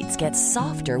 Branch sheets get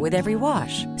softer with every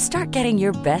wash. Start getting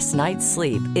your best night's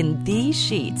sleep in these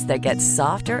sheets that get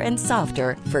softer and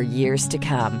softer for years to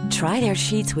come. Try their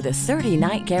sheets with a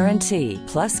 30-night guarantee.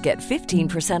 Plus, get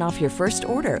 15% off your first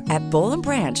order at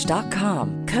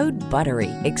BollandBranch.com. Code BUTTERY.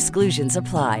 Exclusions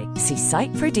apply. See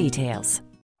site for details.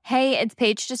 Hey, it's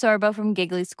Paige DeSorbo from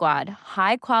Giggly Squad.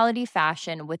 High quality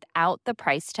fashion without the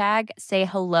price tag. Say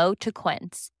hello to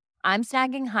Quince. I'm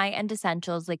snagging high-end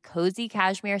essentials like cozy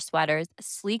cashmere sweaters,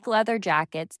 sleek leather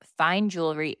jackets, fine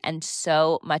jewelry, and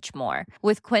so much more.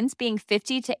 With Quince being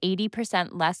 50 to 80%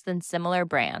 less than similar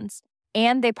brands.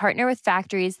 And they partner with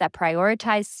factories that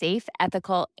prioritize safe,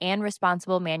 ethical, and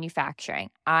responsible manufacturing.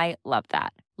 I love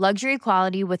that. Luxury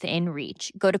quality within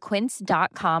reach. Go to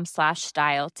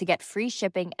quince.com/style to get free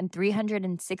shipping and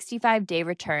 365-day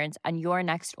returns on your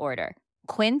next order.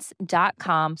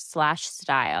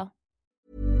 Quince.com/style.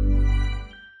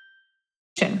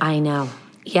 I know.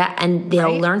 Yeah, and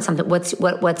they'll learn something.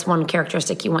 What's one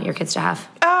characteristic you want your kids to have?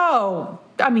 Oh,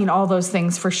 I mean, all those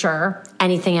things for sure.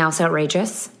 Anything else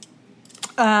outrageous?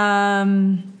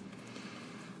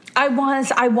 I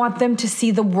want them to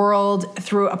see the world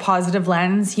through a positive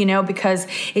lens, because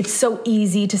it's so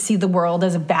easy to see the world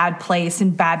as a bad place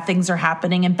and bad things are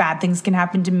happening and bad things can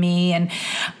happen to me. And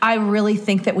I really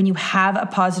think that when you have a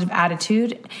positive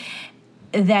attitude,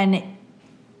 then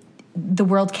the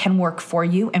world can work for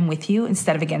you and with you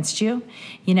instead of against you,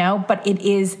 but it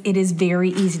is very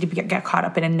easy to get caught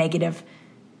up in a negative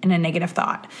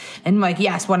thought. And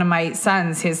yes, one of my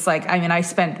sons, I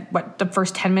spent the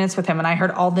first 10 minutes with him and I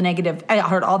heard all the negative, I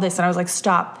heard all this and I was like,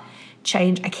 stop,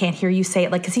 change. I can't hear you say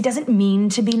it. Because he doesn't mean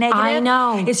to be negative. I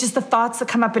know. It's just the thoughts that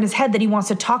come up in his head that he wants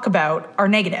to talk about are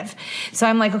negative. So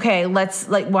I'm like, okay, let's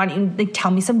why don't you tell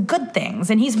me some good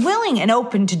things? And he's willing and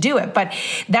open to do it. But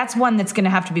that's one that's going to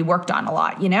have to be worked on a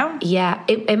lot, Yeah,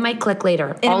 it might click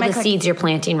later. All the seeds you're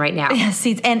planting right now. Yeah,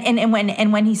 seeds. And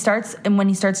when he starts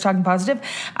talking positive,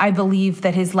 I believe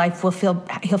that his life he'll feel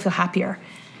happier.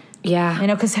 Yeah.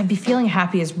 Because feeling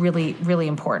happy is really, really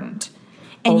important.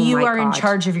 And you are in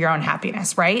charge of your own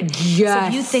happiness, right? Yes. So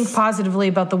if you think positively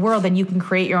about the world, then you can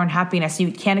create your own happiness.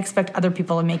 You can't expect other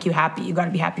people to make you happy. You got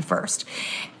to be happy first.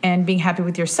 And being happy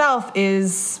with yourself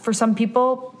is, for some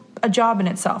people, a job in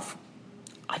itself.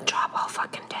 A job all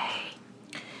fucking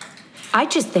day. I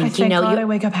just think, I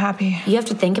wake up happy. You have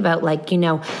to think about,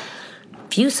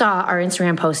 if you saw our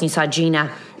Instagram post and you saw Gina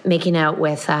making out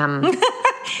with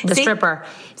the stripper,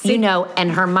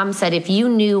 and her mom said if you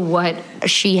knew what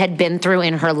she had been through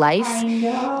in her life,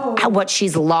 what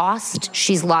she's lost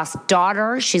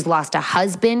daughters, she's lost a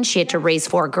husband, she had to raise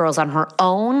 4 girls on her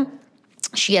own.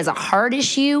 She has a heart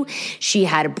issue. She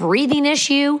had a breathing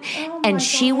issue. And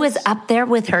she was up there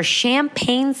with her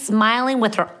champagne, smiling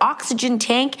with her oxygen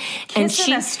tank.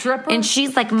 Kissing a stripper? And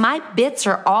she's like, my bits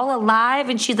are all alive.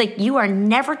 And she's like, you are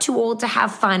never too old to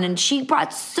have fun. And she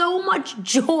brought so much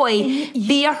joy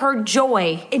via her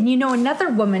joy. And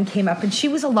another woman came up and she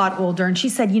was a lot older. And she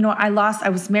said, I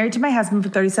was married to my husband for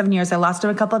 37 years. I lost him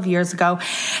a couple of years ago.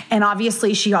 And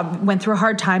obviously she went through a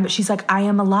hard time. But she's like, I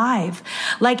am alive.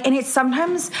 And it's sometimes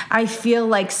I feel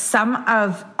like some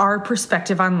of our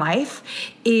perspective on life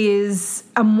is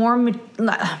a more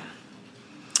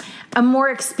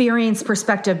experienced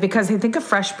perspective, because I think a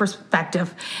fresh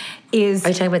perspective is... Are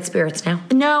you talking about spirits now?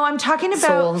 No, I'm talking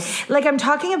about... Souls. I'm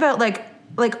talking about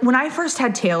when I first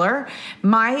had Taylor,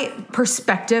 my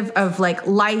perspective of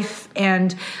life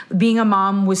and being a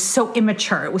mom was so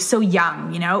immature. It was so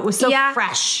young, it was so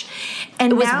fresh.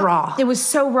 And it was raw. It was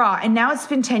so raw. And now it's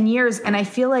been 10 years. And I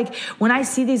feel like when I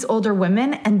see these older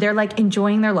women and they're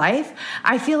enjoying their life,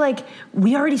 I feel like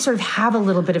we already sort of have a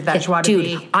little bit of that joie de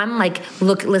vivre. Dude, I'm like,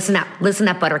 look, listen up,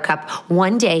 Buttercup.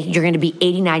 One day you're going to be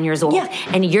 89 years old,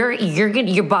 and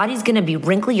your body's going to be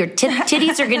wrinkly. Your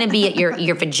titties are going to be at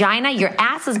your vagina. Your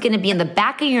ass is going to be in the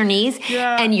back of your knees,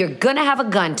 and you're going to have a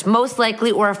gunt, most likely,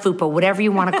 or a fupa, whatever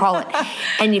you want to call it.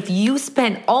 And if you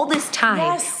spend all this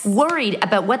time worried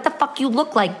about what the fuck you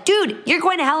look like, dude, you're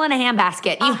going to hell in a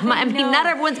handbasket. I mean, not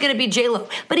everyone's going to be J-Lo,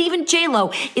 but even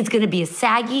J-Lo is going to be a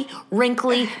saggy,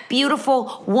 wrinkly,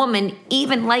 beautiful woman,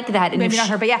 even like that. And maybe not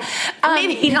her, but yeah.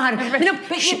 Maybe not her. No,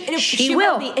 but she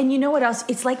will. Be. And you know what else?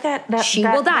 It's like that she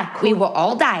will die. Quote, we will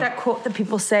all die. That quote that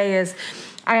people say is,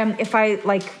 if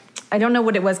I don't know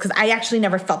what it was, because I actually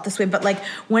never felt this way, but I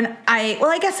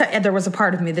guess there was a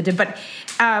part of me that did, but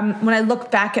when I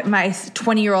look back at my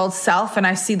 20-year-old self and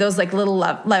I see those little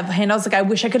love handles, I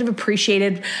wish I could have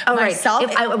appreciated myself.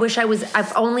 If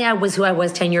only I was who I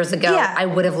was 10 years ago, I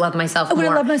would have loved myself more. I would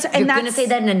have loved myself. You're going to say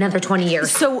that in another 20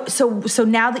 years. So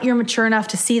now that you're mature enough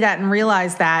to see that and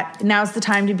realize that, now's the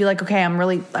time to be like, okay, I'm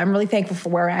really thankful for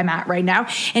where I'm at right now.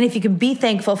 And if you can be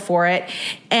thankful for it,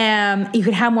 you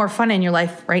can have more fun in your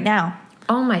life right now.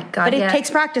 Oh my God. But it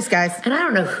takes practice, guys. And I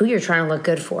don't know who you're trying to look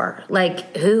good for.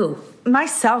 Who?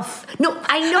 Myself. No,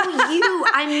 I know you.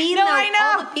 I mean, I know.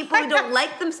 all the people who don't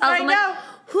like themselves. I know.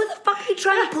 Who the fuck are you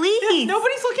trying to please?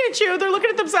 Nobody's looking at you. They're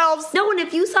looking at themselves. No, and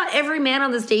if you saw every man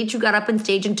on the stage who got up on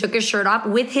stage and took his shirt off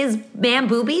with his man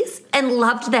boobies and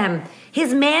loved them,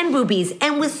 his man boobies,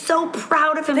 and was so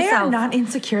proud of himself. They are not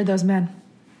insecure, those men.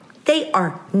 They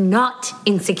are not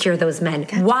insecure, those men.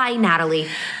 Why, Natalie?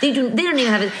 They didn't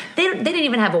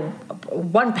even have a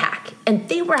one pack, and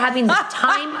they were having the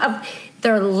time of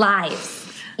their lives.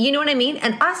 You know what I mean?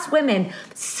 And us women,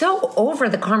 so over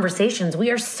the conversations. We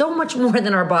are so much more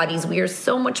than our bodies. We are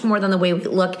so much more than the way we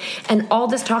look. And all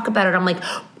this talk about it,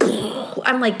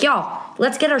 I'm like, y'all,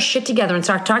 let's get our shit together and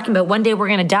start talking about one day we're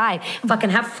going to die. Fucking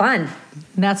have fun.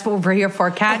 And that's what we're here for.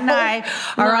 Kat and I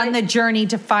are on the journey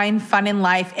to find fun in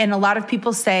life. And a lot of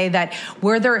people say that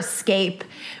we're their escape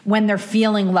when they're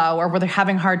feeling low or when they're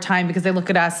having a hard time, because they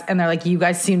look at us and they're like, you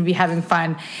guys seem to be having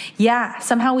fun. Yeah,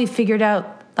 somehow we figured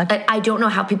out. I don't know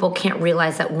how people can't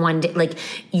realize that one day, like,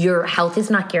 your health is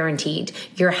not guaranteed.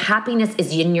 Your happiness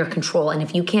is in your control. And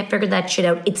if you can't figure that shit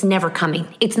out, it's never coming.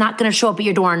 It's not going to show up at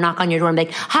your door and knock on your door and be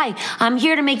like, hi, I'm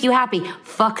here to make you happy.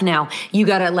 Fuck now. You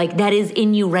got to, like, that is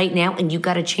in you right now, and you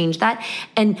got to change that.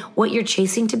 And what you're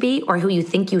chasing to be, or who you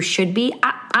think you should be,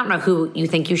 I don't know who you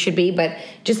think you should be, but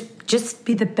just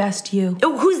be the best you.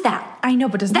 Oh, who's that? I know,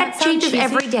 but doesn't that sound changes cheesy?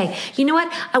 every day. You know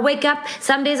what? I wake up.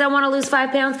 Some days I want to lose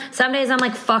 5 pounds. Some days I'm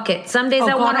like, fuck it. Some days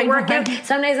I want to work out.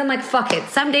 Some days I'm like, fuck it.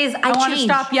 Some days I want to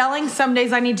stop yelling. Some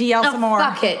days I need to yell some more.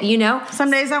 Fuck it, you know?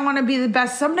 Some days I want to be the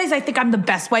best. Some days I think I'm the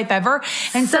best wife ever.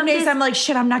 And some days I'm like,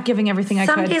 shit, I'm not giving everything I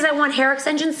could. Some days I want hair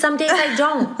extensions. Some days I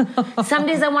don't. Some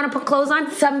days I want to put clothes on.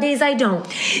 Some days I don't.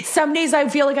 Some days I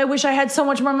feel like I wish I had so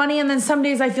much more money. And then some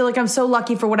days I feel like I'm so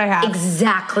lucky for what I have.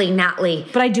 Exactly, Natalie.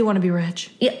 But I do want to be rich.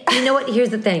 Yeah, you know what? Here's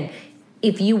the thing.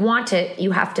 If you want it,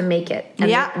 you have to make it.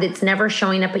 And it's never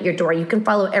showing up at your door. You can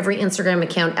follow every Instagram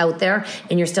account out there,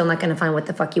 and you're still not going to find what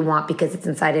the fuck you want, because it's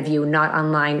inside of you, not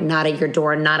online, not at your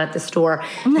door, not at the store,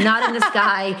 not in the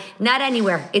sky, not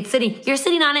anywhere. It's sitting. You're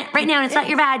sitting on it right now, and it's not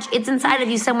your badge. It's inside of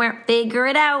you somewhere. Figure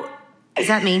it out. Does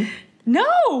that mean? No.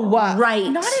 Right.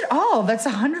 Not at all. That's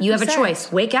 100%. You have a choice.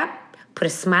 Wake up. Put a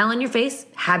smile on your face,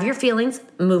 have your feelings,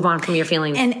 move on from your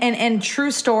feelings. And true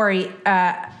story,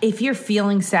 if you're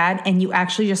feeling sad and you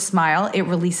actually just smile, it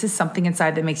releases something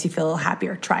inside that makes you feel a little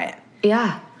happier. Try it.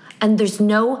 Yeah. And there's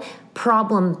no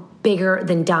problem bigger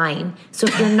than dying. So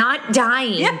if you're not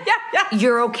dying,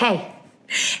 you're okay.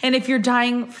 And if you're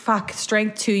dying,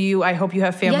 strength to you. I hope you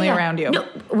have family around you. No,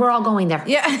 we're all going there.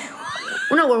 Yeah.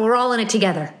 No, we're all in it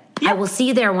together. I will see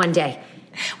you there one day.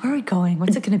 Where are we going?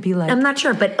 What's it going to be like? I'm not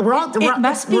sure, but it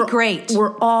must be great.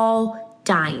 We're all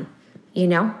dying, you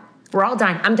know? We're all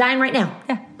dying. I'm dying right now.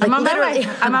 Yeah. I'm on my way.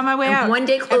 I'm on my way out. One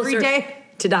day closer every day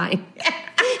to dying.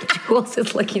 Jules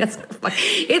is looking at us.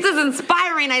 It's as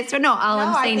inspiring. I swear.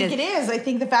 I think it is. I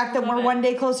think the fact that we're one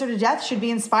day closer to death should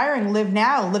be inspiring. Live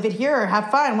now. Live it here. Have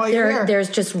fun while you're here. There's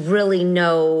just really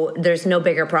there's no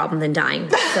bigger problem than dying.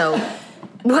 So...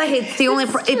 it's the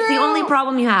only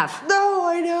problem you have. No,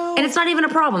 I know. And it's not even a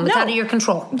problem. It's out of your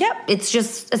control. Yep. It's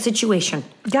just a situation.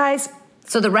 Guys.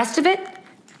 So the rest of it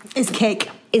is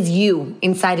cake. Is you,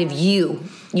 inside of you.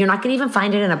 You're not going to even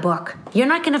find it in a book. You're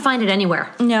not going to find it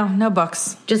anywhere. No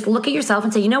books. Just look at yourself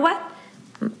and say, you know what?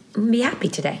 I'm going to be happy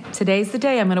today. Today's the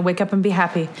day I'm going to wake up and be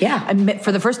happy. Yeah.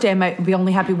 For the first day, I might be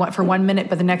only happy for 1 minute,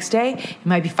 but the next day, it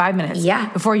might be 5 minutes. Yeah.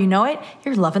 Before you know it,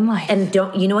 you're loving life. And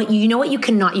you know what you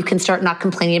can start not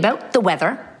complaining about? The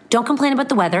weather. Don't complain about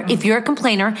the weather. Mm-hmm. If you're a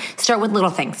complainer, start with little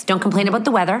things. Don't complain about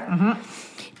the weather.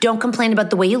 Mm-hmm. Don't complain about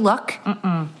the way you look.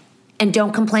 Mm-mm. And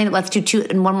don't complain. Let's do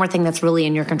one more thing that's really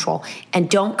in your control. And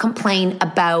don't complain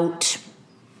about,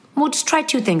 just try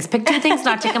 2 things. Pick 2 things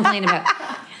not to complain about.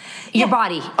 Your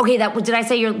body. Okay, did I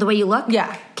say the way you look?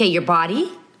 Yeah. Okay, your body,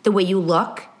 the way you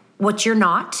look, what you're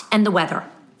not, and the weather.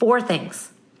 4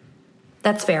 things.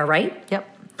 That's fair, right?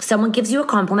 Yep. Someone gives you a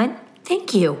compliment.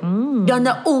 Thank you.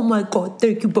 No, oh my God,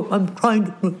 thank you, but I'm trying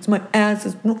to lose my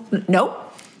ass. No,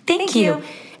 thank you.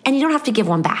 And you don't have to give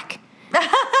one back.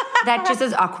 That just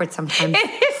is awkward sometimes.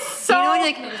 It is so. You know,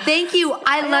 like, thank you.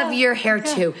 I love your hair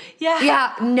too.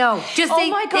 Yeah. No. Just say, oh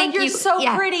my God, thank you're you. so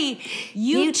pretty.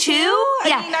 You too?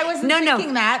 Yeah. I mean, I wasn't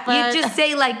thinking that. But... You just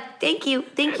say thank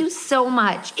you so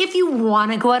much. If you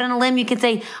want to go out on a limb, you can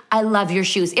say, I love your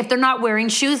shoes. If they're not wearing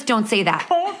shoes, don't say that.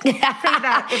 Don't say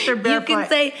that if they're barefoot. You can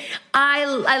say,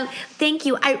 I thank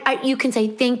you. You can say,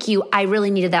 thank you. I really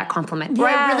needed that compliment. Yes. Or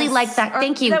I really like that.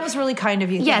 Thank you. That was really kind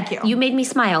of you. Yeah, thank you. You made me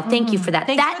smile. Thank you for that.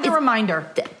 Thanks for the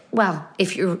reminder. Well,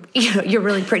 if you're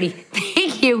really pretty.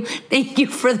 Thank you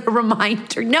for the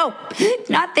reminder. No,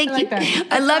 not thank you.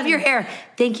 I love your hair.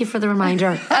 Thank you for the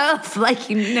reminder.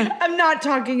 I'm not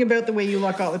talking about the way you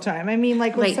look all the time. I mean,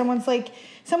 when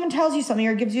someone tells you something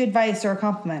or gives you advice or a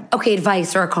compliment. Okay,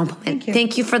 advice or a compliment.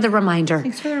 Thank you for the reminder.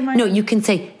 Thanks for the reminder. No, you can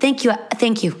say thank you.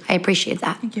 I appreciate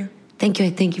that. Thank you. Thank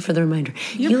you. Thank you for the reminder.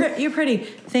 You're pretty.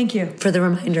 Thank you for the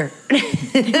reminder.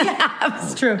 Yeah,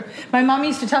 it's true. My mom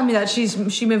used to tell me that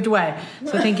she moved away.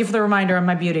 So thank you for the reminder on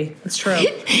my beauty. It's true.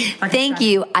 Thank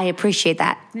you. I appreciate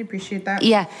that. I appreciate that.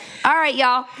 Yeah. All right,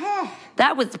 y'all.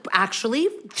 that was actually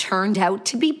turned out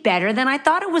to be better than I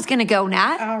thought it was going to go,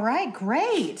 Nat. All right,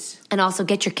 great. And also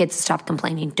get your kids to stop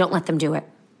complaining. Don't let them do it.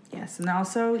 Yes, and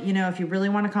also, if you really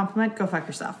want a compliment, go fuck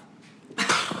yourself.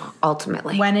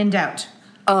 Ultimately. When in doubt.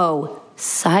 Oh,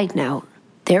 side note,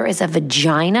 there is a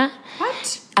vagina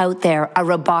out there, a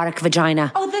robotic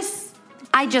vagina. Oh, this...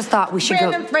 I just thought we should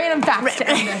Random facts to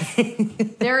end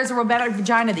this. There is a robotic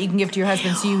vagina that you can give to your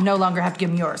husband so you no longer have to give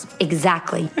him yours.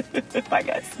 Exactly. Bye,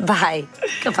 guys. Bye.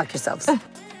 Go fuck yourselves.